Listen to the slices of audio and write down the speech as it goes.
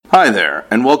Hi there,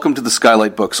 and welcome to the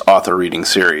Skylight Books author reading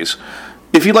series.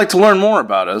 If you'd like to learn more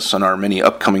about us and our many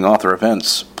upcoming author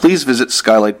events, please visit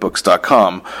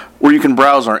skylightbooks.com, where you can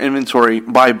browse our inventory,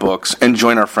 buy books, and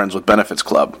join our Friends with Benefits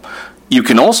Club. You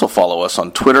can also follow us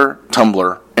on Twitter,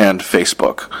 Tumblr, and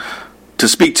Facebook. To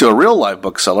speak to a real live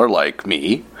bookseller like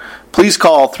me, please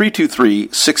call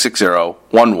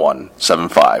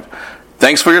 323-660-1175.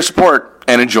 Thanks for your support,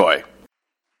 and enjoy.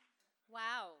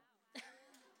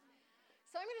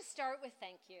 Start with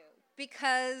thank you,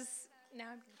 because now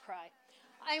I'm going to cry.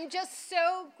 I'm just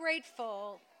so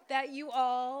grateful that you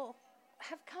all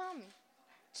have come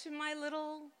to my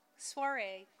little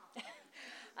soiree.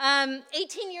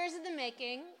 18 years in the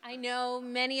making. I know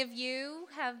many of you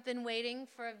have been waiting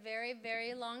for a very,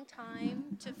 very long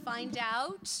time to find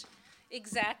out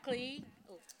exactly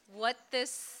what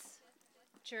this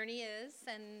journey is,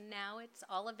 and now it's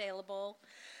all available.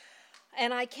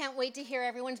 And I can't wait to hear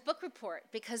everyone's book report,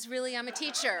 because really I'm a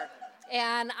teacher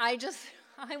and I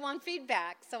want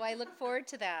feedback, so I look forward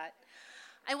to that.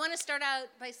 I want to start out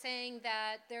by saying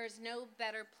that there's no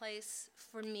better place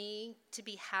for me to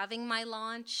be having my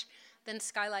launch than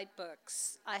Skylight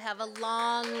Books. I have a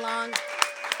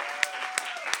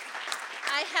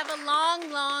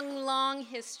long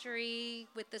history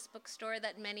with this bookstore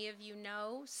that many of you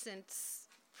know since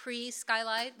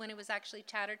pre-Skylight, when it was actually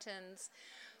Chatterton's.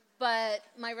 But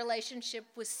my relationship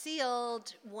was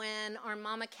sealed when our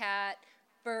mama cat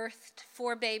birthed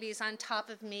 4 babies on top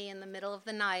of me in the middle of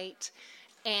the night,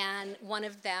 and one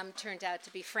of them turned out to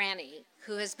be Franny,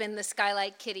 who has been the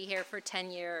Skylight kitty here for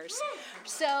 10 years.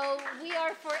 So we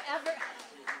are forever...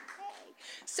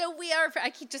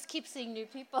 I just keep seeing new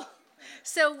people.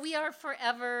 So we are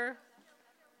forever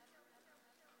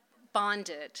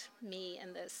bonded, me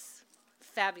and this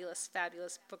fabulous,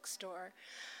 fabulous bookstore.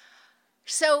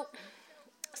 So,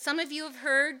 some of you have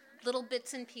heard little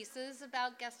bits and pieces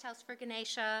about Guest House for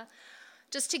Ganesha.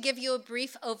 Just to give you a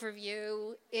brief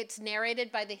overview, it's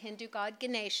narrated by the Hindu god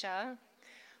Ganesha,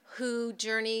 who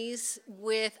journeys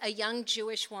with a young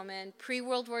Jewish woman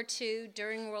pre-World War II,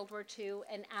 during World War II,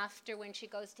 and after when she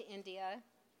goes to India.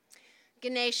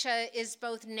 Ganesha is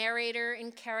both narrator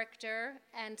and character,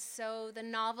 and so the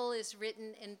novel is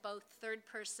written in both third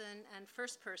person and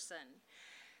first person.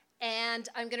 And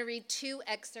I'm going to read 2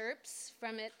 excerpts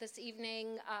from it this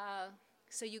evening,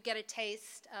 so you get a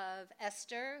taste of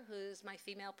Esther, who's my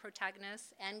female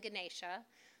protagonist, and Ganesha,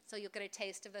 so you'll get a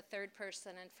taste of the third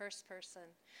person and first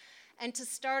person. And to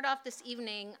start off this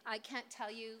evening, I can't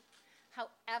tell you how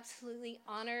absolutely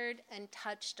honored and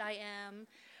touched I am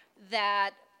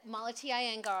that Malati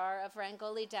Iyengar of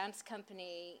Rangoli Dance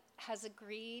Company has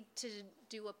agreed to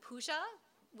do a puja,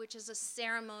 which is a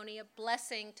ceremony, a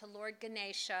blessing to Lord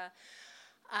Ganesha,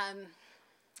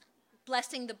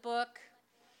 blessing the book,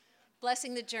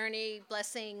 blessing the journey,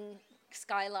 blessing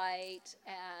Skylight,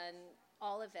 and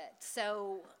all of it.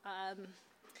 So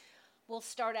we'll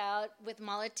start out with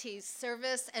Malati's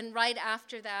service, and right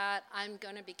after that, I'm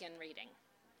going to begin reading,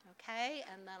 okay?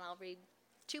 And then I'll read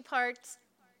 2 parts,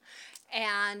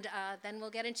 and then we'll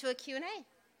get into a Q&A.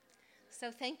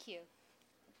 So thank you.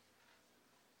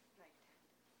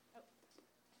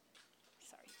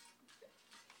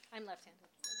 I'm left-handed.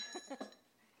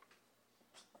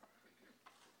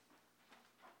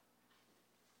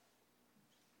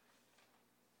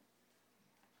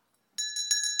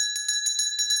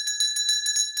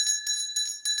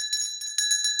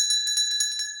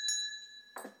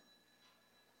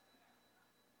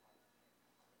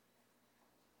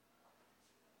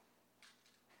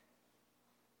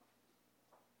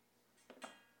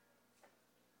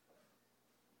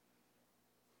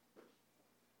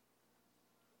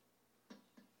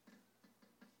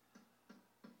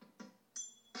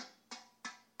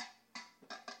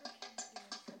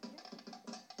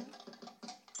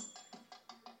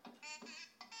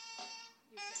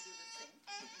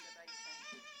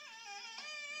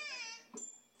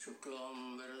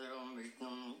 शुक्लांबरधरं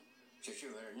विष्णुं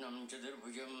शशिवर्णं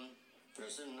चतुर्भुजं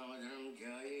प्रसन्नवदनं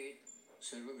ध्यायेत्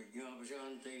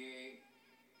सर्वविघ्नोपशान्तये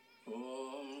ॐ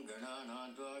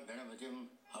गणानाद्वा गणपतिं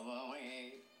हवामहे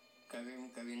कविं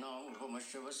कविनाम्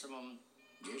उपमश्रवसमं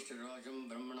ज्येष्ठराजं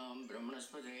ब्रह्मणां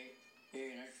ब्रह्मणस्पते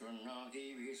येन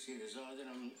श्वन्नादिभिः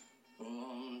शिरसादनम् ॐ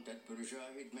तत्पुरुषाय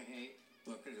विद्महे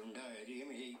वक्रतुण्डाय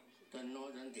धीमहि तन्नो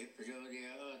दन्तिः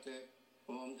प्रचोदयात्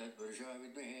ॐ तत्पुरुषाय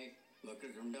विद्महे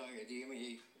वक्रतुण्डाय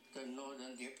धीमहि तन्नो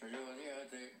दन्तिः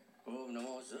प्रचोदयात् ॐ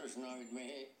नमो सुदर्शनाय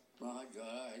विद्महे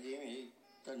महाज्वालाय धीमहि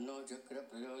तन्नो चक्रः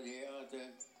प्रचोदयात्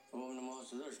ॐ नमो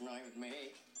सुदर्शनाय विद्महे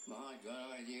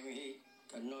महाज्वालाय धीमहि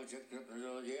तन्नो चक्रः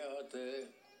प्रचोदयात्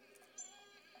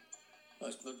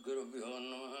अस्मद्गुरुभ्यो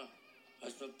नमः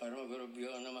अस्मत्परमगुरुभ्यो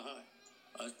नमः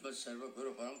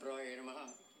अस्मत्सर्वगुरुपरम्पराय नमः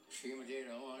श्रीमते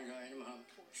रामानुजाय नमः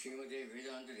श्रीमते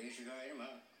वेदान्तदेशिकाय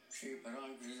नमः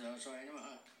श्रीपराङ्कुशदासाय नमः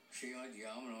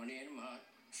श्रीमद्यामनोने नमः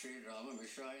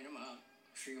श्रीराममिश्राय नमः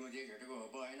श्रीमते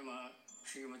जटगोपाय नमः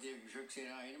श्रीमते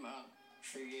विश्वक्सेनाय नमः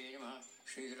श्रीये नमः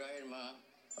श्रीधराय नमः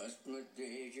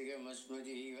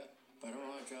अस्मद्देशिकमस्मदीव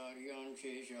परमाचार्यान्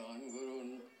शेषान्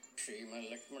गुरून्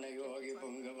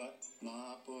श्रीमल्लक्ष्मणयोगिपुङ्गव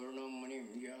महापूर्णं मुनिं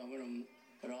यामनं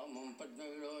रामं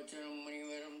पद्मविलोचनं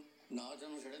मुनिवरं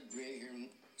नाथं षडद्वेषं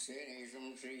सेनेशं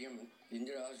श्रियम्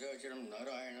इन्द्रासचरं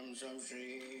नारायणं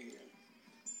संश्रये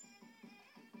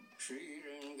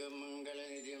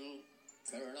श्रीरङ्गमङ्गलनिधिं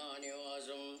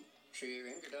करुणानिवासं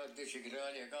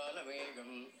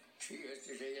श्रीवेङ्कटाद्रिशिखरार्यकालमेघं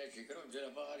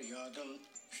श्रीहस्तिशैलशिखरोज्जलपारिजातं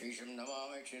श्रीशं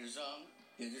नमामि शिरसां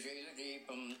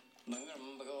यदुशैलदीपं मङ्गलं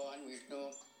भगवान् विष्णु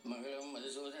मङ्गलं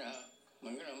मधुसूदन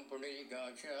मङ्गलं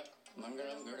पुण्डरीकाक्ष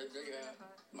मङ्गलं गरुडध्वज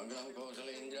मङ्गलं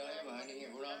कौसलेन्द्राय महनीय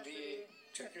गुणाब्धिये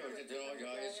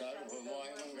चक्रवर्तितनोजाय सार्वभौमाय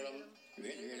मङ्गलं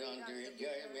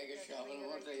वेदवेदान्तवेद्याय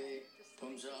मेघश्यामलमूर्तये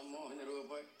पुंसां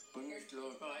मोहनरूप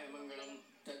पुण्यश्लोकाय मङ्गलं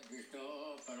तद्विष्णो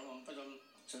परमं पदं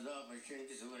सदा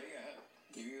पश्यन्ति सूरयः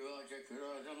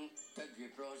दिव्योचक्षुरोधं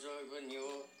तद्विप्रोसोपन्यो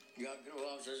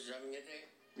व्याघ्रवांसः संयते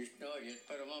विष्णो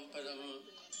यत्परमं पदम्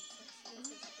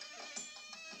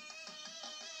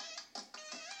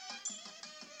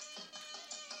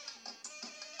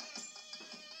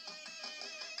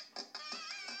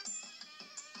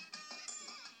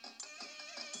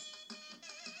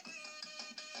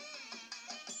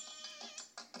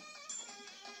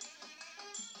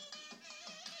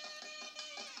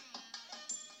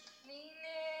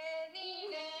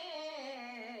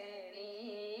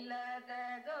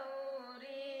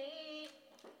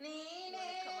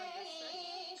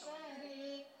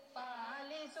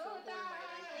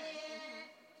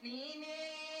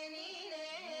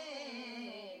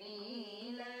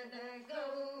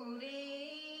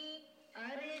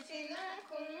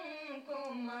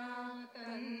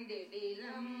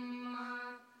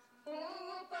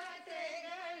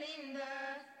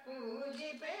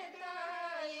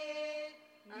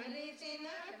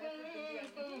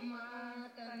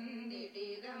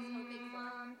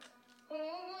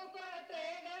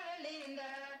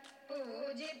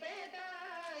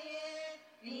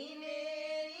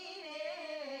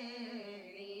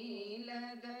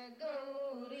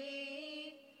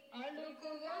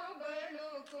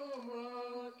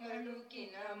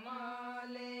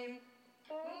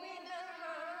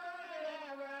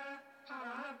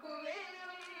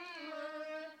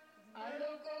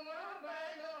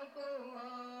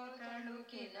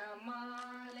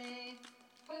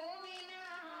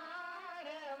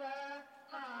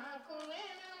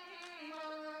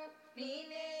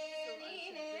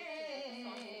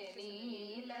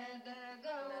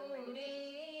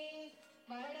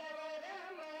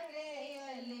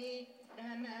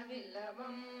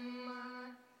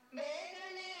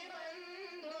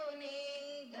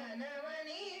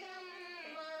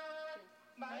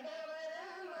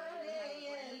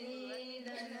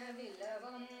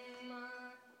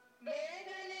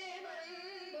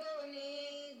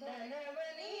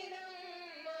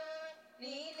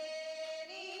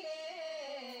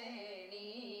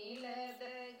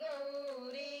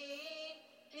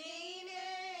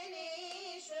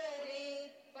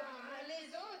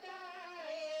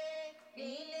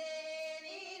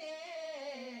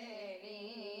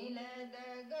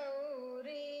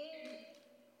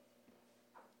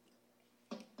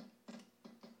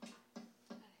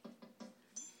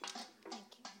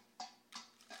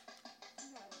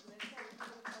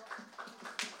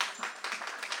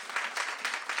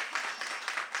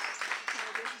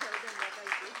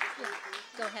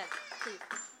Go ahead, please.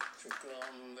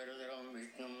 शुक्लाम्बरधरं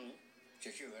विष्णुं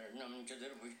शशिवर्णं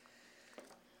चतुर्भुजं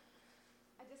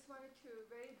I just wanted to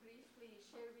very briefly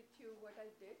share with you what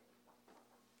I did.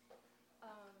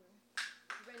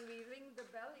 When we ring the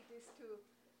bell, it is to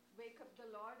wake up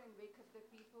the Lord and wake up the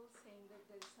people, saying that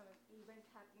there is some event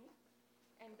happening.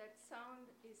 And that sound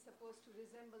is supposed to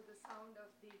resemble the sound of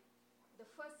the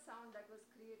first sound that was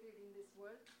created in this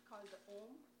world, called the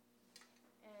Om.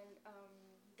 And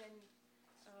then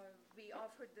we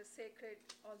offered the sacred,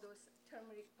 all those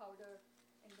turmeric powder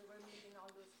and the vermilion,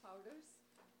 all those powders,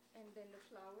 and then the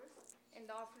flowers. And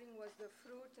the offering was the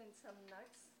fruit and some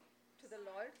nuts to the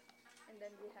Lord. And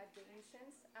then we had the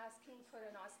incense, asking for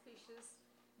an auspicious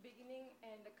beginning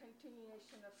and a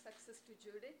continuation of success to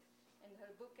Judith and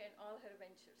her book and all her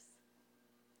ventures.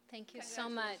 Thank you so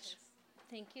much.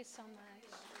 Thank you so much.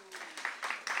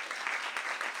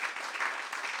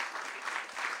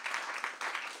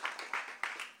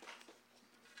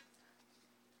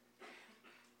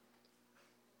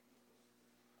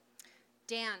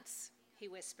 Dance, he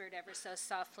whispered ever so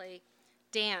softly.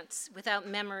 Dance, without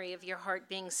memory of your heart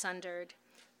being sundered.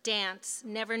 Dance,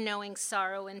 never knowing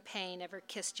sorrow and pain ever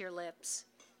kissed your lips.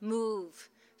 Move,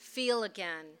 feel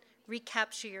again,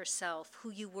 recapture yourself, who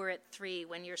you were at 3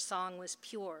 when your song was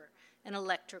pure and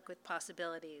electric with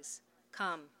possibilities.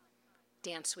 Come,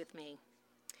 dance with me.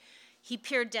 He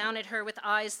peered down at her with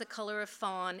eyes the color of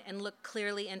fawn and looked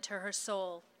clearly into her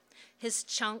soul. His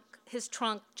trunk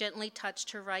gently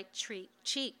touched her right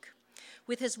cheek.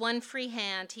 With his one free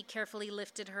hand, he carefully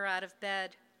lifted her out of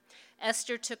bed.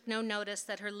 Esther took no notice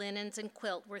that her linens and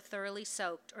quilt were thoroughly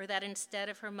soaked, or that instead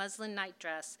of her muslin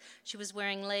nightdress, she was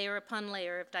wearing layer upon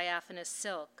layer of diaphanous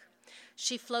silk.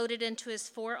 She floated into his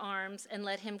 4 arms and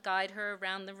let him guide her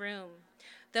around the room.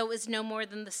 Though it was no more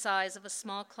than the size of a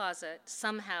small closet,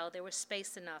 somehow there was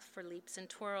space enough for leaps and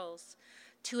twirls.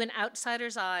 To an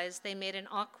outsider's eyes, they made an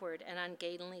awkward and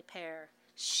ungainly pair.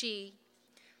 She,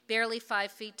 barely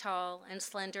 5 feet tall and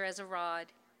slender as a rod.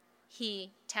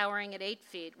 He, towering at 8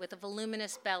 feet with a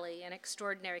voluminous belly and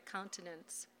extraordinary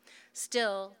countenance.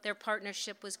 Still, their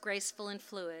partnership was graceful and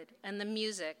fluid, and the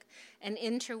music, an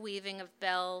interweaving of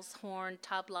bells, horn,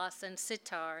 tablas, and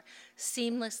sitar,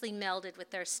 seamlessly melded with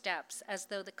their steps, as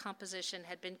though the composition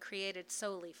had been created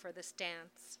solely for this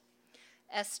dance.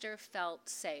 Esther felt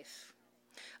safe,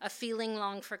 a feeling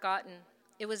long forgotten.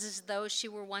 It was as though she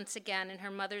were once again in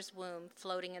her mother's womb,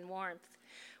 floating in warmth.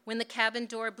 When the cabin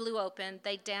door blew open,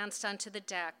 they danced onto the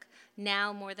deck,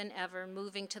 now more than ever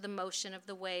moving to the motion of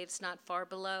the waves not far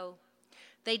below.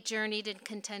 They journeyed in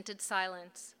contented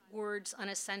silence, words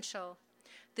unessential.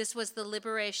 This was the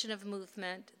liberation of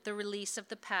movement, the release of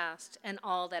the past, and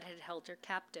all that had held her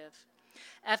captive.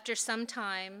 After some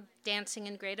time, dancing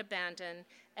in great abandon,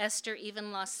 Esther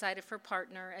even lost sight of her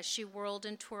partner as she whirled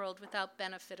and twirled without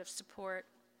benefit of support.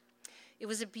 It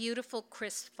was a beautiful,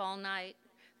 crisp fall night,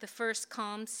 the first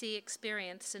calm sea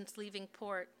experience since leaving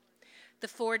port. The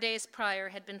 4 days prior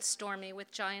had been stormy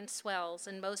with giant swells,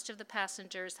 and most of the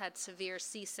passengers had severe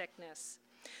seasickness.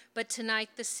 But tonight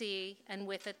the sea, and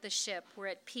with it the ship, were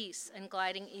at peace and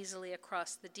gliding easily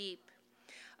across the deep.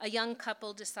 A young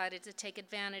couple decided to take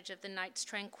advantage of the night's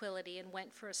tranquility and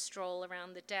went for a stroll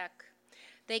around the deck.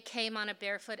 They came on a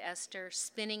barefoot Esther,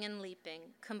 spinning and leaping,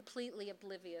 completely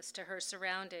oblivious to her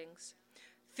surroundings.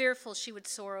 Fearful she would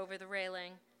soar over the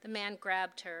railing, the man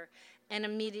grabbed her, and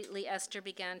immediately Esther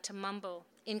began to mumble,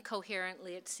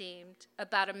 incoherently it seemed,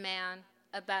 about a man,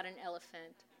 about an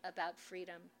elephant, about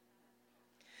freedom.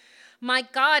 "My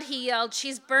God," he yelled,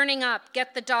 "she's burning up.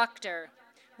 Get the doctor."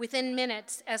 Within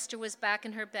minutes, Esther was back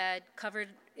in her bed, covered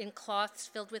in cloths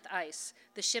filled with ice.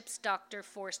 The ship's doctor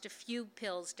forced a few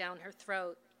pills down her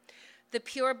throat. The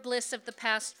pure bliss of the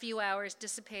past few hours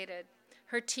dissipated.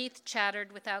 Her teeth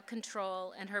chattered without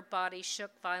control, and her body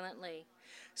shook violently.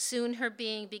 Soon her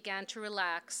being began to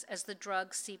relax as the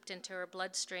drugs seeped into her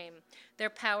bloodstream, their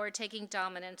power taking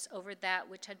dominance over that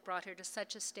which had brought her to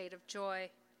such a state of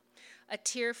joy. A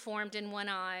tear formed in one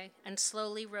eye and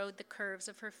slowly rode the curves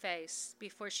of her face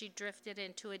before she drifted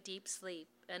into a deep sleep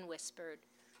and whispered,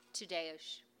 "To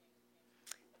Deus."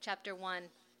 Chapter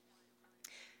 1.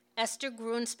 Esther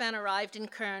Grunspan arrived in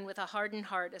Kern with a hardened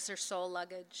heart as her sole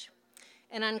luggage.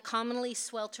 An uncommonly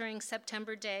sweltering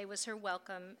September day was her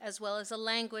welcome, as well as a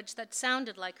language that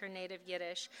sounded like her native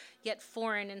Yiddish, yet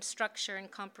foreign in structure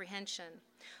and comprehension.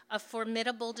 A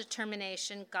formidable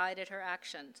determination guided her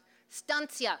actions.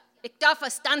 "Stanzia! Ich darf a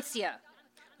stanzia!"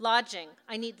 "Lodging.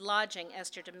 I need lodging,"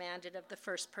 Esther demanded of the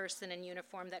first person in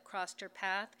uniform that crossed her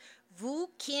path. "Wo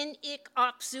kann ich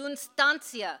opsun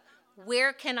stanzia?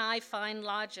 Where can I find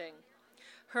lodging?"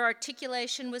 Her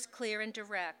articulation was clear and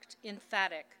direct,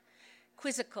 emphatic.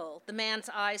 Quizzical, the man's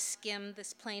eyes skimmed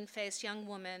this plain-faced young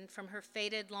woman from her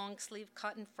faded long-sleeved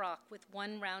cotton frock with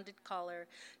one rounded collar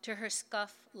to her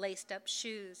scuff laced-up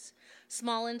shoes.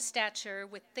 Small in stature,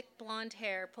 with thick blonde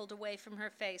hair pulled away from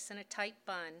her face in a tight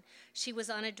bun, she was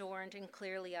unadorned and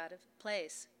clearly out of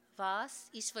place. "Was?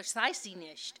 Ich verstehe Sie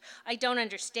nicht. I don't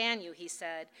understand you," he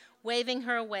said, waving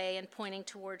her away and pointing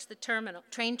towards the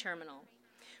train terminal.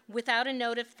 Without a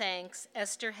note of thanks,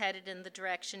 Esther headed in the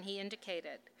direction he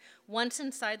indicated. Once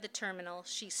inside the terminal,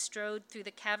 she strode through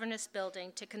the cavernous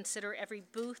building to consider every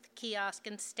booth, kiosk,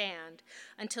 and stand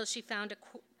until she found a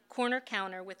corner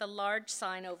counter with a large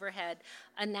sign overhead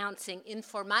announcing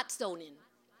Informationen.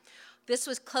 This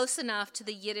was close enough to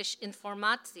the Yiddish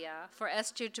Informatia for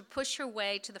Esther to push her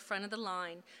way to the front of the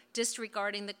line,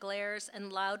 disregarding the glares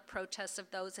and loud protests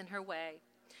of those in her way.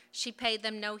 She paid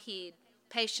them no heed.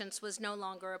 Patience was no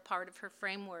longer a part of her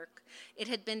framework. It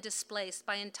had been displaced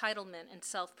by entitlement and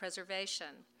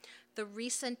self-preservation. The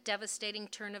recent devastating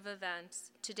turn of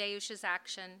events, Tadeusz's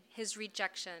action, his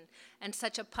rejection, and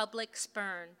such a public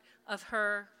spurn of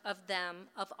her, of them,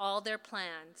 of all their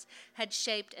plans, had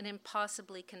shaped an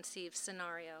impossibly conceived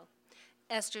scenario.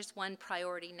 Esther's one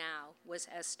priority now was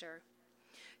Esther.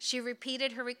 She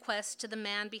repeated her request to the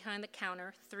man behind the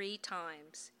counter 3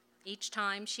 times. Each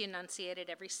time she enunciated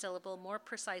every syllable more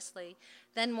precisely,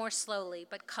 then more slowly,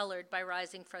 but colored by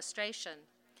rising frustration.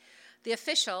 The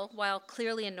official, while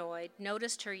clearly annoyed,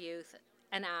 noticed her youth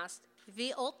and asked,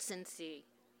 "Wie alt sind Sie?"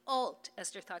 Old,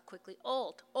 Esther thought quickly.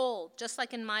 Old, just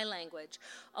like in my language.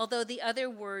 Although the other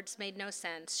words made no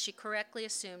sense, she correctly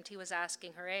assumed he was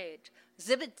asking her age.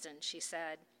 17, she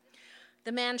said.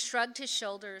 The man shrugged his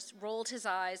shoulders, rolled his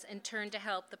eyes, and turned to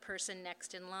help the person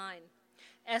next in line.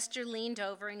 Esther leaned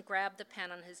over and grabbed the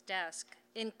pen on his desk.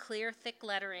 In clear, thick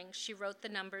lettering, she wrote the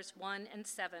numbers 1 and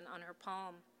 7 on her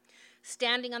palm.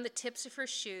 Standing on the tips of her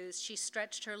shoes, she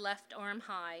stretched her left arm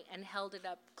high and held it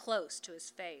up close to his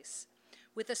face.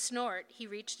 With a snort, he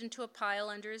reached into a pile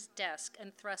under his desk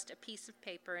and thrust a piece of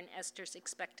paper in Esther's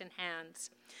expectant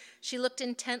hands. She looked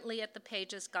intently at the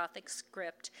page's Gothic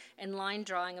script and line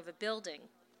drawing of a building.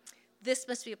 This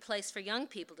must be a place for young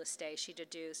people to stay, she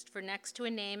deduced, for next to a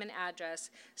name and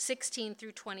address, 16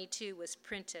 through 22 was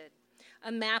printed.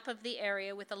 A map of the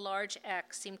area with a large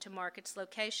X seemed to mark its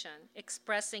location.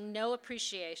 Expressing no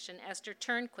appreciation, Esther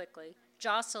turned quickly,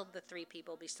 jostled the 3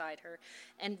 people beside her,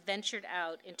 and ventured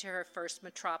out into her first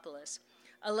metropolis,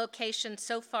 a location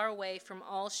so far away from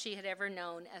all she had ever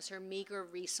known as her meager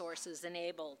resources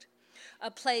enabled, a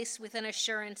place with an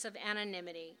assurance of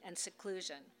anonymity and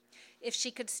seclusion. If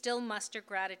she could still muster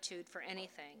gratitude for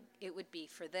anything, it would be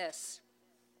for this.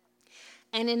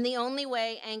 And in the only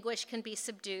way anguish can be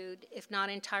subdued, if not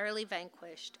entirely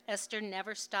vanquished, Esther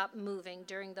never stopped moving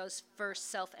during those first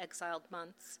self-exiled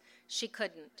months. She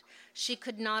couldn't. She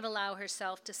could not allow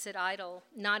herself to sit idle,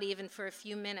 not even for a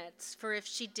few minutes, for if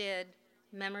she did,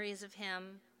 memories of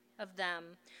him, of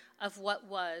them, of what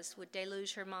was, would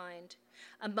deluge her mind.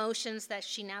 Emotions that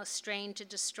she now strained to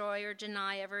destroy or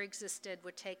deny ever existed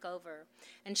would take over,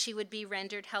 and she would be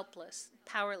rendered helpless,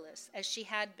 powerless, as she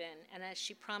had been, and as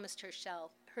she promised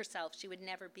herself she would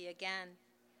never be again.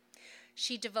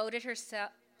 She devoted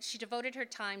her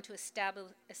time to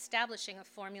establishing a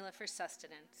formula for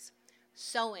sustenance.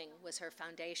 Sewing was her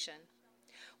foundation.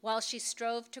 While she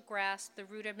strove to grasp the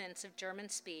rudiments of German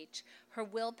speech, her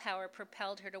willpower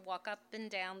propelled her to walk up and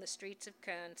down the streets of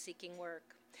Köln seeking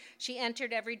work. She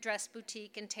entered every dress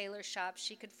boutique and tailor shop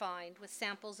she could find with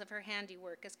samples of her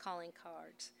handiwork as calling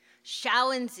cards.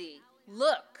 "Schauen Sie!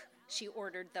 Look!" she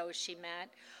ordered those she met,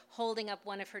 holding up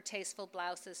one of her tasteful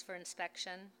blouses for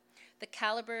inspection. The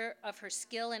caliber of her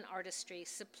skill and artistry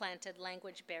supplanted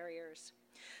language barriers.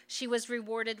 She was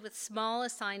rewarded with small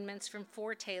assignments from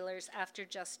 4 tailors after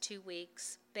just 2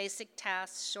 weeks. Basic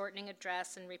tasks, shortening a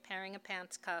dress and repairing a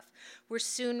pants cuff, were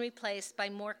soon replaced by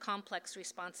more complex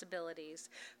responsibilities,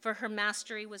 for her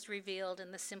mastery was revealed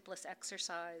in the simplest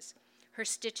exercise. Her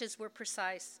stitches were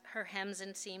precise, her hems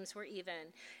and seams were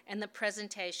even, and the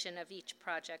presentation of each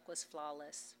project was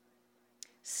flawless.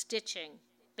 Stitching,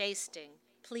 basting,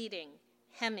 pleating,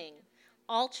 hemming,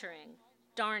 altering,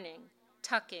 darning,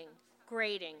 tucking,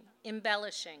 grading,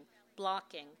 embellishing,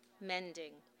 blocking,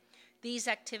 mending. These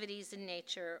activities in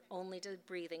nature only did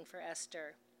breathing for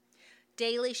Esther.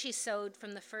 Daily she sewed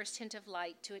from the first hint of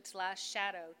light to its last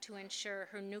shadow to ensure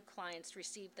her new clients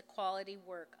received the quality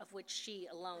work of which she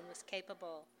alone was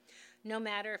capable. No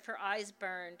matter if her eyes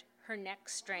burned, her neck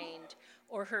strained,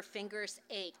 or her fingers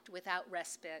ached without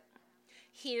respite.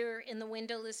 Here, in the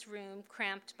windowless room,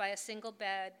 cramped by a single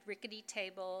bed, rickety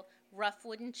table, rough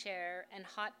wooden chair, and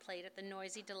hot plate at the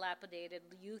noisy, dilapidated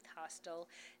youth hostel,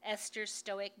 Esther's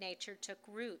stoic nature took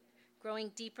root, growing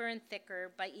deeper and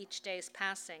thicker by each day's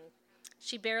passing.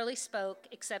 She barely spoke,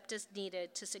 except as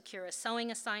needed to secure a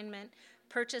sewing assignment,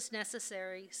 purchase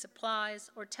necessary supplies,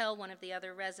 or tell one of the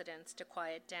other residents to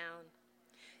quiet down.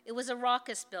 It was a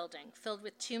raucous building, filled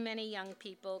with too many young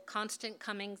people, constant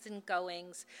comings and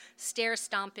goings, stair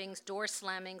stompings, door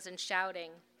slammings, and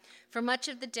shouting. For much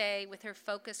of the day, with her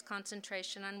focused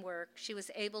concentration on work, she was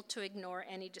able to ignore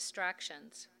any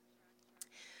distractions.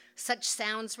 Such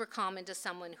sounds were common to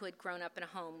someone who had grown up in a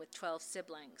home with 12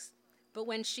 siblings. But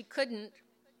when she couldn't,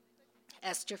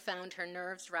 Esther found her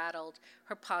nerves rattled,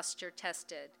 her posture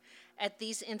tested. At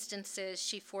these instances,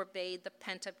 she forbade the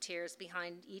pent-up tears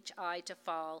behind each eye to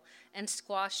fall and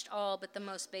squashed all but the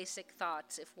most basic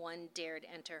thoughts if one dared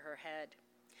enter her head.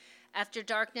 After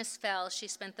darkness fell, she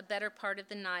spent the better part of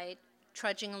the night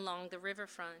trudging along the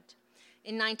riverfront.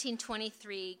 In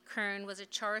 1923, Kern was a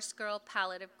chiaroscuro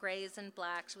palette of grays and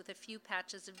blacks with a few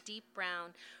patches of deep brown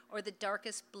or the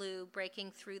darkest blue breaking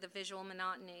through the visual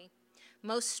monotony.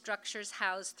 Most structures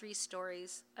housed 3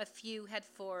 stories. A few had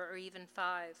 4 or even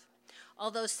 5.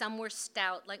 Although some were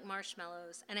stout like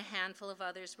marshmallows and a handful of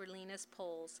others were lean as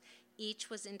poles, each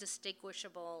was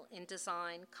indistinguishable in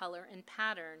design, color, and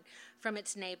pattern from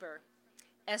its neighbor.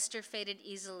 Esther faded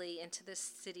easily into the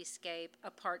cityscape,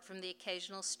 apart from the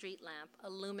occasional street lamp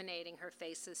illuminating her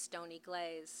face's stony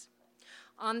glaze.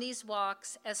 On these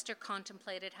walks, Esther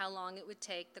contemplated how long it would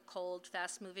take the cold,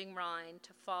 fast-moving Rhine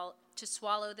to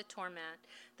swallow the torment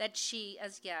that she,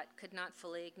 as yet, could not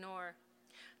fully ignore.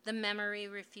 The memory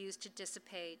refused to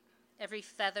dissipate, every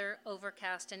feather,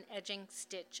 overcast, and edging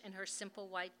stitch in her simple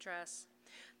white dress,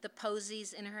 the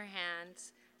posies in her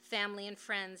hands, family and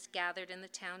friends gathered in the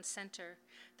town center,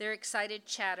 their excited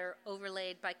chatter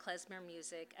overlaid by klezmer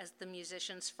music as the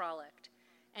musicians frolicked,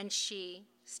 and she,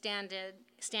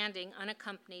 standing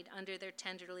unaccompanied under their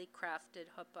tenderly crafted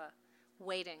huppah,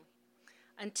 waiting,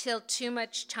 until too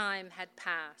much time had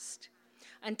passed,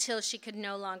 until she could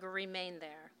no longer remain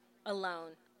there,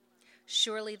 alone.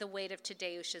 Surely the weight of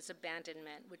Tadeusz's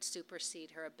abandonment would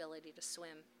supersede her ability to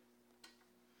swim.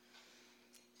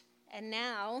 And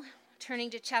now, turning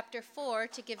to chapter 4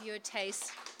 to give you a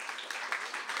taste.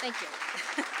 Thank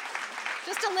you.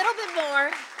 Just a little bit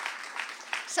more.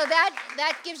 So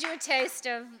that gives you a taste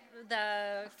of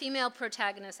the female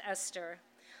protagonist, Esther.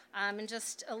 And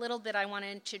just a little bit, I want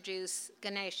to introduce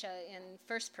Ganesha in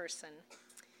first person.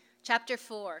 Chapter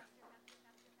 4.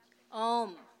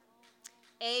 Om.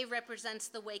 A represents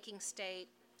the waking state,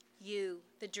 U,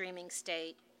 the dreaming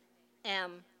state,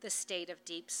 M, the state of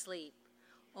deep sleep.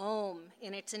 Om,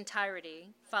 in its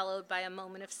entirety, followed by a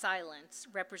moment of silence,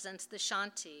 represents the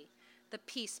Shanti, the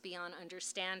peace beyond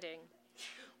understanding.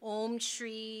 Om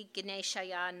Shri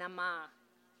Ganeshaya Namah,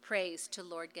 praise to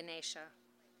Lord Ganesha.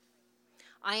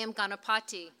 I am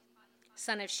Ganapati,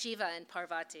 son of Shiva and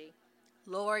Parvati,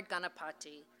 Lord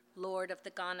Ganapati, Lord of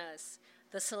the Ganas,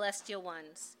 the celestial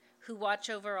ones, who watch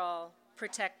over all,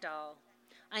 protect all.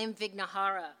 I am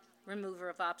Vignahara, remover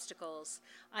of obstacles.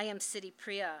 I am Siddhi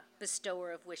Priya,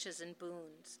 bestower of wishes and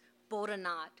boons.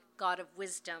 Bodhanath, god of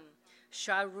wisdom.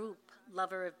 Shrarup,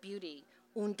 lover of beauty.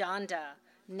 Undanda,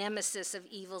 nemesis of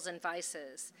evils and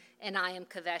vices. And I am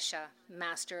Kavesha,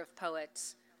 master of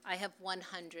poets. I have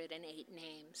 108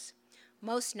 names.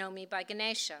 Most know me by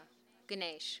Ganesha,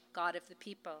 Ganesh, god of the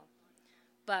people.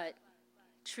 But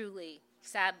truly,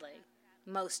 sadly,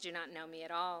 most do not know me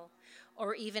at all,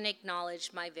 or even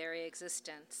acknowledge my very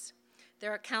existence.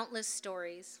 There are countless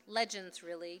stories, legends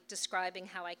really, describing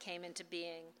how I came into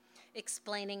being,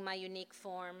 explaining my unique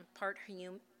form, part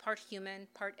human,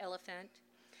 part elephant.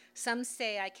 Some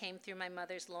say I came through my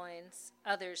mother's loins,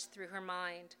 others through her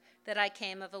mind, that I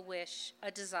came of a wish, a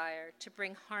desire to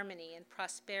bring harmony and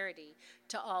prosperity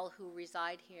to all who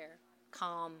reside here.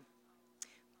 Calm.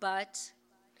 But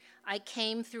I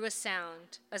came through a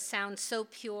sound so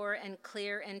pure and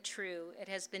clear and true, it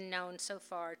has been known so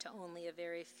far to only a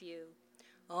very few.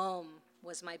 Om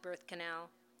was my birth canal.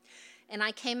 And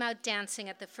I came out dancing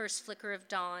at the first flicker of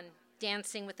dawn,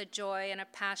 dancing with a joy and a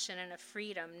passion and a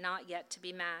freedom not yet to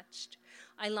be matched.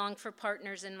 I long for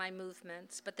partners in my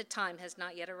movements, but the time has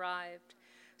not yet arrived.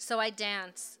 So I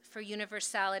dance for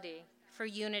universality, for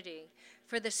unity,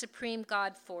 for the supreme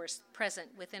God force present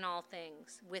within all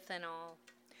things, within all.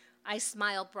 I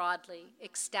smile broadly,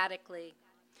 ecstatically.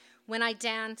 When I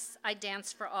dance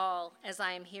for all, as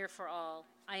I am here for all.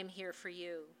 I am here for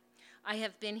you. I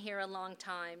have been here a long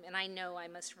time, and I know I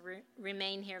must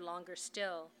remain here longer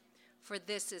still, for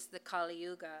this is the Kali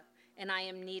Yuga, and I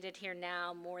am needed here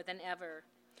now more than ever.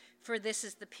 For this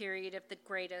is the period of the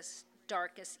greatest,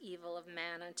 darkest evil of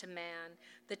man unto man,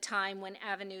 the time when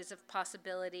avenues of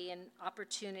possibility and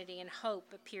opportunity and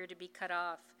hope appear to be cut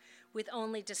off, with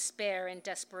only despair and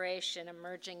desperation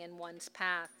emerging in one's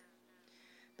path.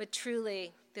 But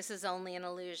truly, this is only an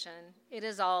illusion. It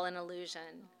is all an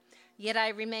illusion. Yet I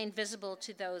remain visible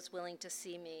to those willing to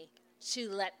see me, to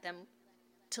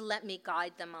let me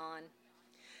guide them on.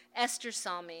 Esther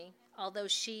saw me, although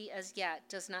she as yet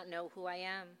does not know who I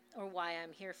am or why I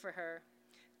am here for her.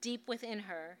 Deep within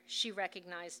her, she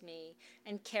recognized me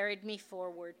and carried me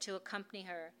forward to accompany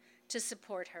her, to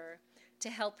support her, to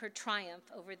help her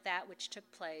triumph over that which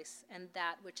took place and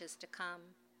that which is to come.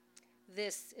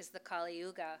 This is the Kali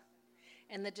Yuga,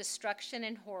 and the destruction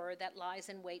and horror that lies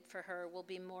in wait for her will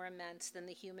be more immense than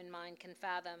the human mind can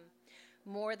fathom,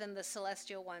 more than the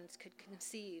celestial ones could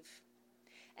conceive.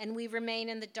 And we remain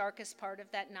in the darkest part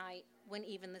of that night when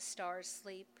even the stars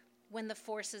sleep. when the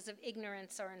forces of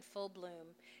ignorance are in full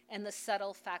bloom and the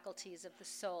subtle faculties of the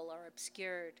soul are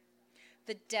obscured.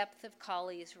 The depth of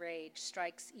Kali's rage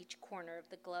strikes each corner of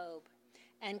the globe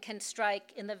and can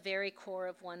strike in the very core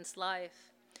of one's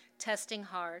life, testing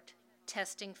heart,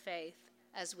 testing faith,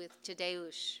 as with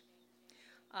Tadeusz.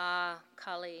 Ah,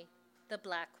 Kali, the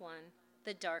black one,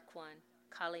 the dark one,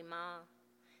 Kali Ma,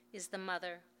 is the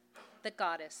mother, the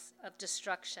goddess of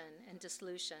destruction and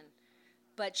dissolution,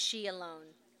 but she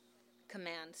alone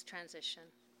commands transition.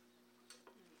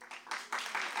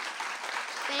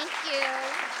 Thank you.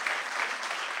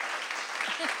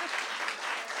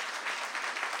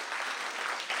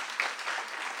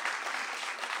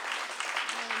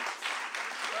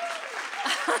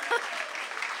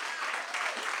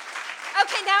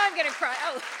 Okay, now I'm going to cry.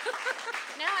 Oh,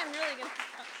 now I'm really going to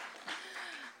cry.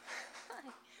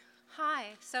 Hi.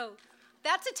 So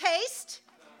that's a taste.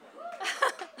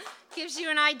 Gives you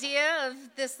an idea of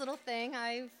this little thing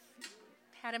I've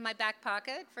had in my back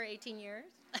pocket for 18 years.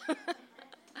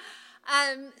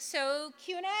 So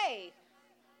Q&A.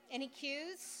 Any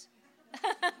cues?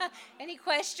 Any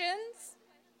questions?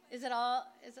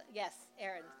 Yes,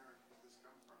 Aaron.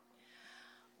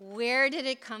 Where did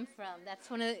it come from? That's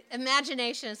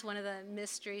imagination is one of the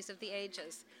mysteries of the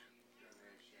ages.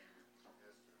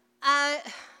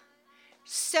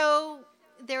 So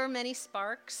there are many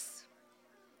sparks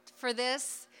for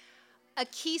this. A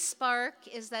key spark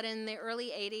is that in the early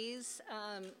 80s,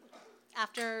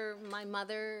 after my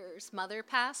mother's mother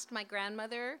passed, my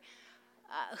grandmother,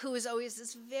 who was always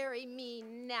this very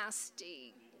mean,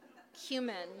 nasty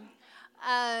human,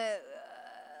 at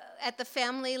the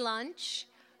family lunch,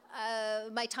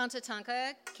 my Tante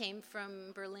Tanka came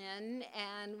from Berlin,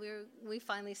 and we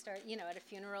finally start, at a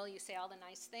funeral, you say all the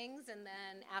nice things, and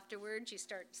then afterwards you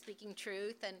start speaking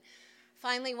truth. And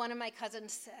finally one of my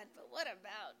cousins said, "But what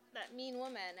about that mean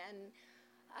woman?"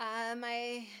 And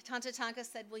my Tante Tanka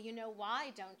said, "Well, you know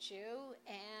why, don't you?"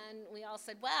 And we all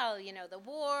said, "Well, the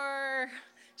war,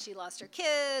 she lost her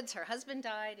kids, her husband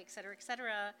died, et cetera, et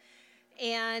cetera."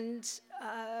 And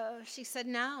she said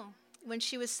no. When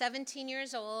she was 17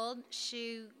 years old,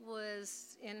 she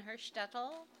was in her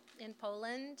shtetl in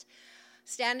Poland,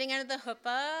 standing under the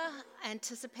huppah,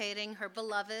 anticipating her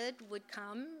beloved would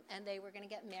come, and they were going to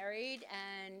get married,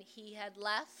 and he had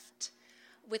left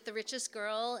with the richest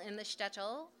girl in the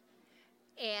shtetl.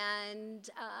 And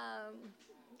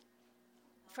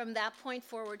from that point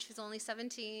forward, she was only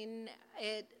 17,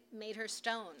 it made her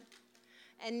stone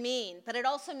and mean, but it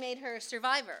also made her a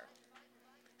survivor.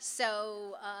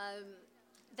 So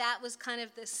that was kind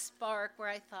of this spark where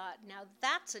I thought, now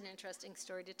that's an interesting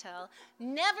story to tell,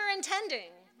 never intending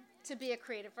to be a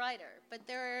creative writer. But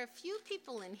there are a few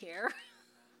people in here,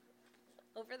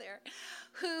 over there,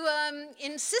 who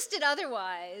insisted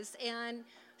otherwise. And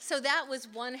so that was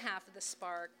one half of the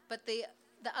spark. But the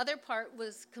other part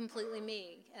was completely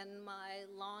me and my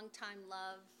longtime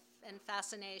love and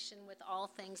fascination with all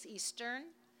things Eastern.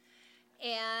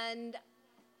 And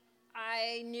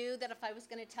I knew that if I was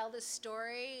going to tell this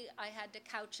story, I had to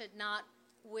couch it not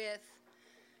with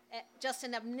just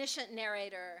an omniscient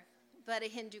narrator, but a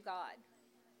Hindu god.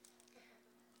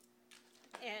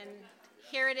 And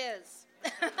here it is.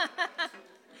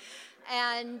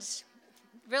 And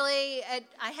really,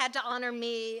 I had to honor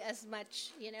me as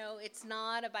much. It's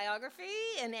not a biography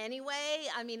in any way.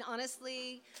 I mean,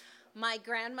 honestly, my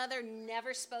grandmother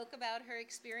never spoke about her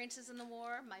experiences in the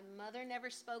war. My mother never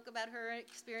spoke about her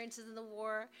experiences in the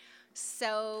war.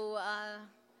 So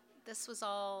this was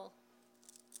all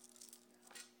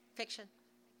fiction,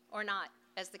 or not,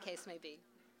 as the case may be.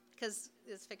 Because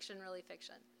is fiction really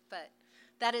fiction? But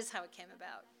that is how it came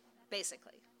about,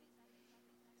 basically.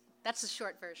 That's the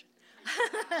short version.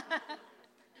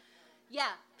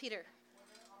 Yeah, Peter.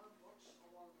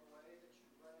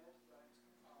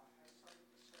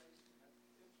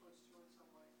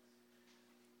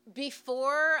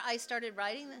 Before I started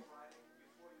writing them?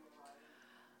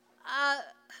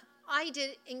 I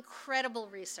did incredible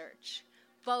research,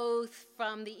 both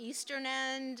from the Eastern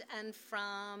end and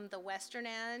from the Western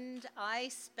end.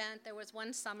 There was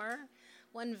one summer,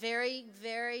 one very,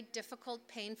 very difficult,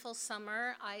 painful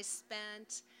summer. I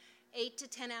spent 8 to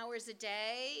 10 hours a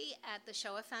day at the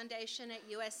Shoah Foundation at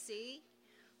USC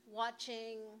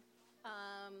watching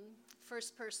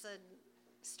first-person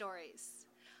stories.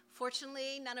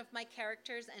 Fortunately, none of my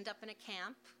characters end up in a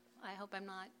camp. I hope I'm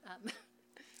not.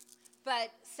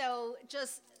 But so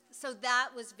that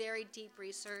was very deep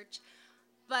research.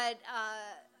 But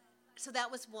so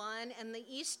that was one. And the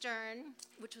Eastern,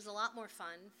 which was a lot more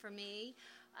fun for me,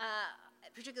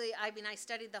 particularly, I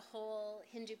studied the whole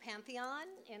Hindu pantheon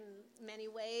in many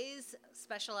ways,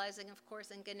 specializing, of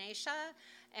course, in Ganesha.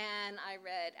 And I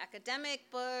read academic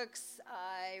books,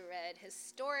 I read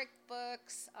historic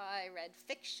books, I read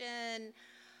fiction,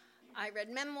 I read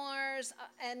memoirs,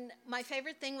 and my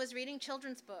favorite thing was reading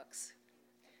children's books.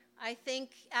 I think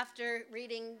after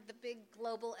reading the big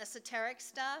global esoteric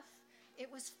stuff,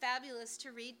 it was fabulous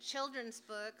to read children's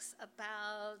books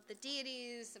about the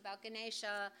deities, about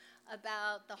Ganesha,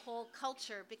 about the whole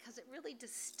culture, because it really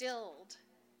distilled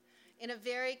in a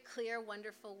very clear,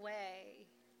 wonderful way.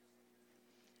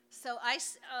 So I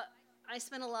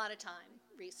spent a lot of time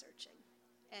researching.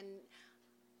 And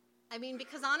I mean,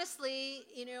 because honestly,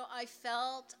 I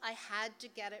felt I had to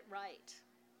get it right.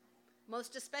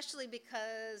 Most especially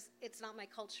because it's not my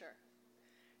culture.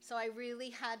 So I really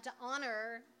had to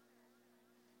honor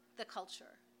the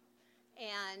culture.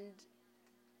 And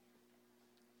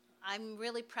I'm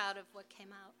really proud of what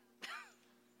came out.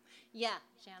 Yeah,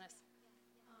 Janice.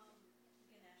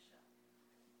 Ganesha.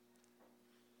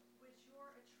 Was your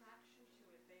attraction to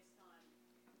it based on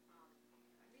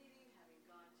reading, having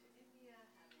gone to India,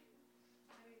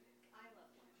 I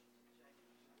love Ganesha,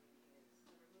 which is the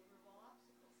remover of all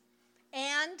obstacles.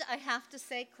 And I have to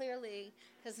say clearly,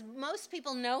 because most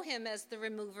people know him as the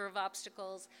remover of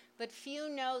obstacles, but few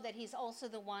know that he's also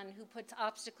the one who puts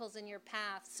obstacles in your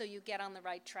path so you get on the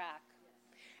right track.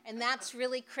 And that's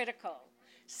really critical.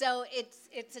 So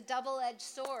it's a double-edged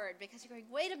sword, because you're going,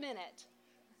 wait a minute.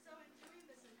 So in doing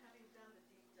this and having done the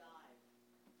deep dive,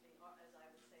 as I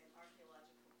would say, an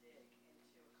archaeological dig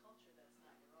into a culture that's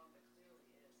not your own, but clearly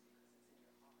is because it's in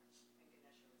your heart, and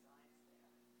Ganesha resides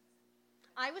there.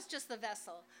 I was just the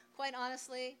vessel. Quite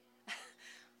honestly,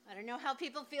 I don't know how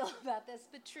people feel about this,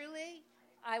 but truly,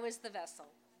 I was the vessel.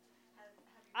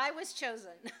 I was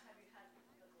chosen. Have you had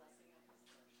the blessing of his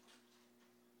church?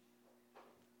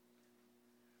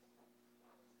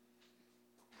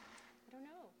 I don't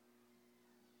know.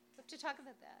 We have to talk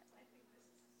about that. I think this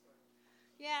is sort of,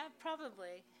 Yeah,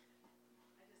 probably.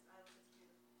 I was just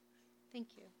beautiful. Thank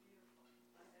you.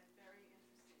 Beautiful. And very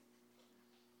interesting.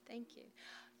 Thank you.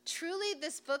 Truly,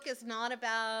 this book is not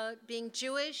about being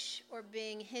Jewish or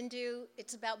being Hindu.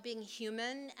 It's about being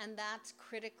human, and that's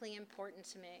critically important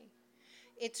to me.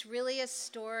 It's really a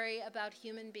story about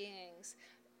human beings.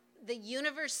 The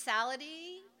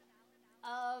universality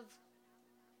of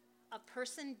a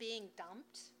person being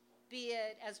dumped, be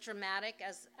it as dramatic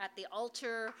as at the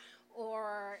altar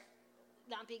or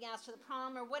not being asked to the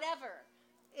prom or whatever,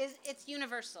 it's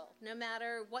universal, no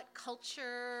matter what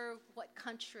culture, what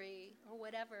country, or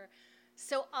whatever.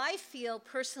 So I feel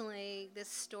personally this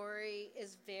story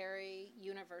is very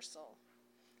universal.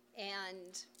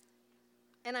 And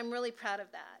I'm really proud of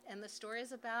that. And the story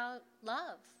is about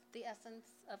love, the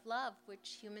essence of love,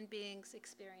 which human beings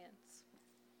experience.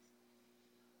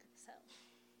 So,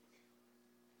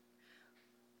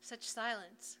 such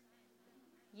silence.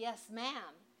 Yes,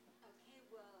 ma'am. Okay,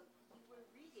 well, you were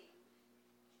reading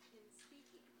him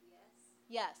speaking, yes?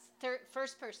 Yes,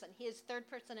 first person. He is third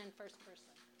person and first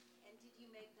person. And did you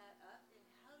make that up? And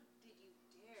how did you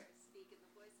dare speak in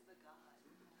the voice of a god?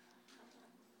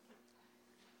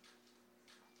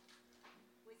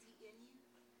 Was he in you?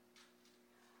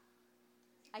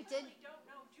 I did. I don't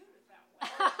know Judith that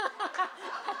well.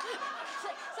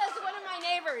 Says one of my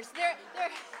neighbors. There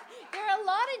are a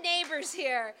lot of neighbors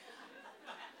here.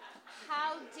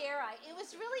 How dare I? It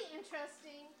was really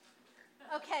interesting.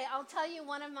 Okay, I'll tell you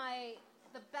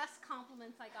the best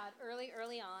compliments I got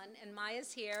early on, and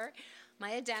Maya's here,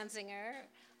 Maya Danzinger.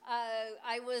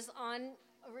 I was on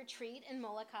a retreat in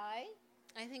Molokai,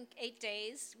 I think 8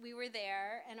 days. We were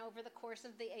there, and over the course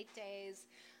of the 8 days,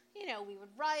 we would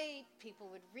write, people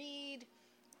would read,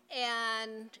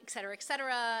 and et cetera, et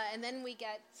cetera. And then we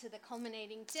get to the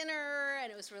culminating dinner, and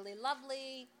it was really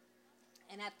lovely.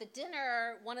 And at the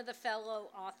dinner, one of the fellow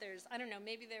authors, I don't know,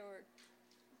 maybe there were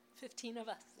 15 of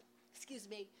us,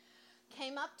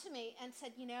 came up to me and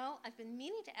said, I've been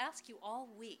meaning to ask you all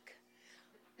week,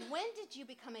 when did you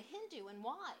become a Hindu and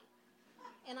why?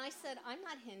 And I said, I'm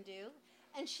not Hindu.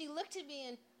 And she looked at me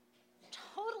and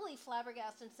totally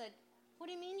flabbergasted and said, what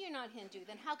do you mean you're not Hindu?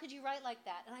 Then how could you write like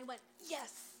that? And I went,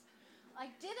 yes, I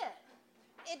did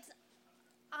it.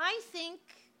 I think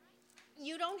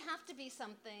you don't have to be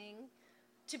something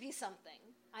to be something.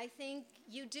 I think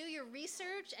you do your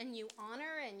research and you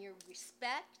honor and you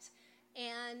respect.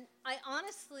 And I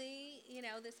honestly,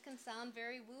 this can sound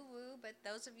very woo-woo, but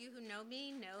those of you who know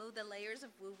me know the layers of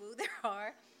woo-woo there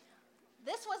are.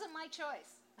 This wasn't my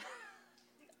choice.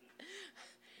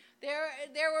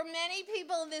 There were many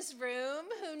people in this room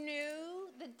who knew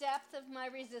the depth of my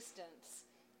resistance.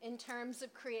 in terms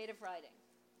of creative writing.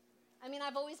 I mean,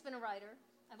 I've always been a writer.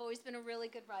 I've always been a really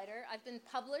good writer. I've been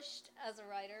published as a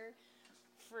writer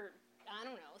for,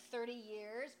 30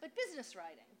 years, but business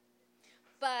writing.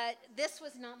 But this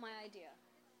was not my idea.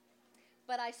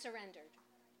 But I surrendered.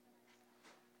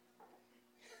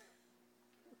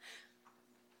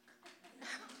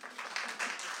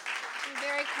 You're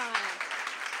very kind.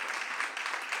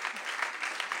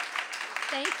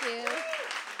 Thank you.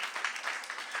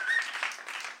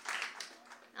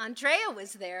 Andrea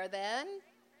was there then.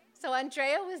 So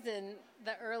Andrea was in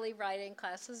the early writing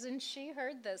classes, and she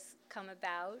heard this come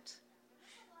about.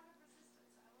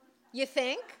 You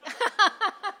think?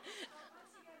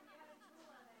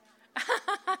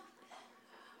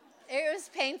 It was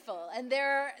painful. And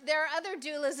there are other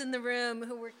doulas in the room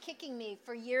who were kicking me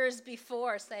for years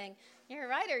before, saying, you're a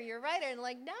writer. And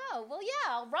like, no, well, yeah,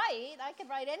 I'll write. I could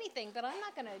write anything, but I'm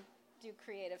not going to do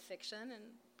creative fiction. And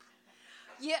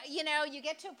you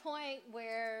get to a point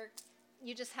where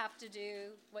you just have to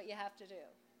do what you have to do.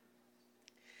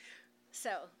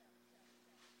 So,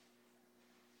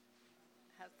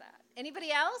 how's that?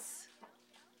 Anybody else?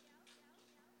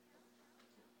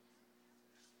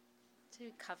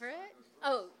 To cover it?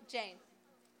 Oh, Jane.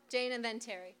 Jane and then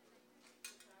Terry.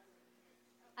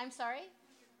 I'm sorry?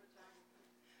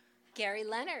 Gary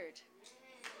Leonard.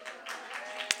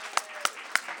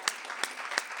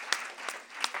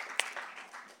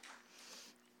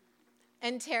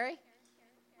 And Terry?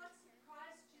 What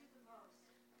surprised you the most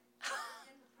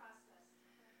in the process?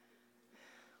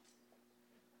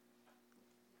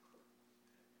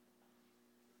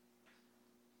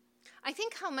 I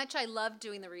think how much I love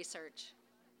doing the research.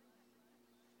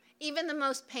 Even the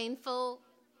most painful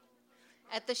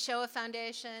at the Shoah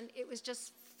Foundation, it was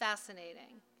just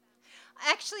fascinating.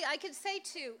 Actually, I could say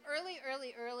too, early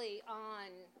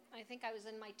on, I think I was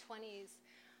in my 20s,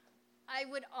 I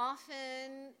would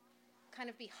often kind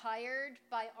of be hired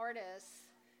by artists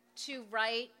to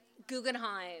write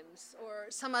Guggenheims or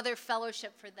some other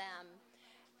fellowship for them.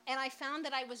 And I found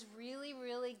that I was really,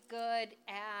 really good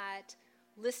at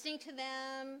listening to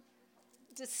them,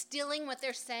 distilling what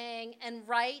they're saying, and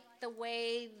write the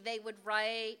way they would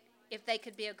write if they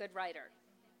could be a good writer.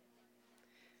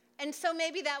 And so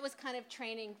maybe that was kind of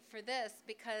training for this,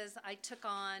 because I took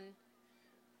on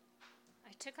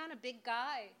a big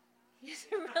guy. He's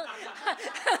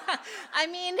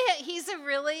a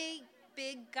really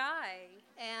big guy,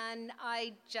 and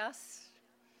I just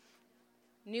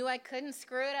knew I couldn't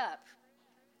screw it up.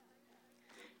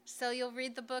 So you'll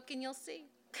read the book and you'll see.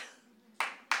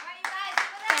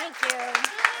 Thank you.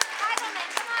 Titleman,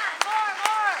 come on,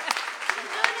 more.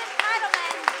 Judith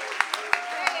Titleman.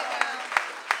 There you go.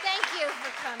 Thank you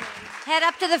for coming. Head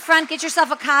up to the front, get yourself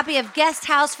a copy of Guest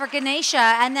House for Ganesha,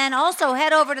 and then also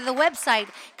head over to the website,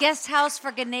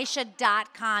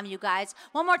 guesthouseforganesha.com, you guys.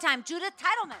 One more time, Judith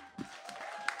Titleman.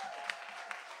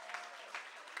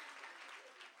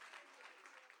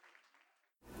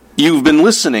 You've been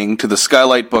listening to the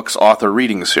Skylight Books author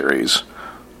reading series.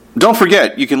 Don't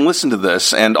forget, you can listen to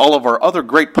this and all of our other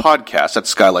great podcasts at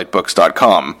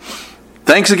skylightbooks.com.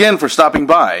 Thanks again for stopping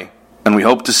by, and we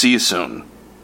hope to see you soon.